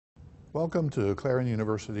Welcome to Clarion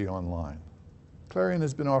University Online. Clarion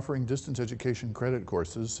has been offering distance education credit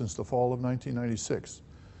courses since the fall of 1996,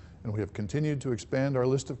 and we have continued to expand our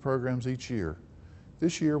list of programs each year.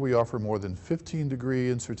 This year we offer more than 15 degree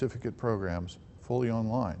and certificate programs fully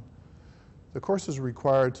online. The courses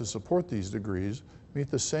required to support these degrees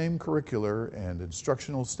meet the same curricular and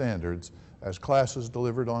instructional standards as classes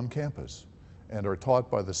delivered on campus and are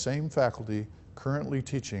taught by the same faculty currently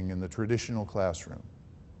teaching in the traditional classroom.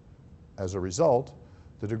 As a result,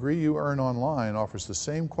 the degree you earn online offers the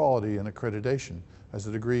same quality and accreditation as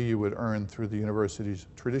the degree you would earn through the university's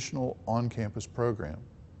traditional on-campus program.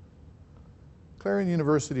 Clarion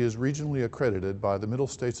University is regionally accredited by the Middle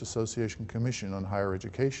States Association Commission on Higher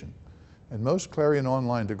Education, and most Clarion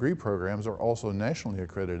online degree programs are also nationally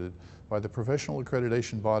accredited by the professional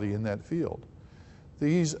accreditation body in that field.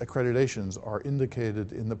 These accreditations are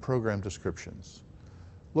indicated in the program descriptions.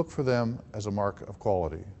 Look for them as a mark of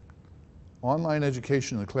quality. Online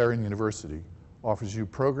education at Clarion University offers you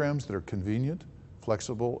programs that are convenient,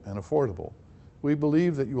 flexible, and affordable. We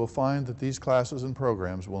believe that you will find that these classes and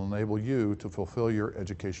programs will enable you to fulfill your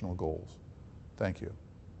educational goals. Thank you.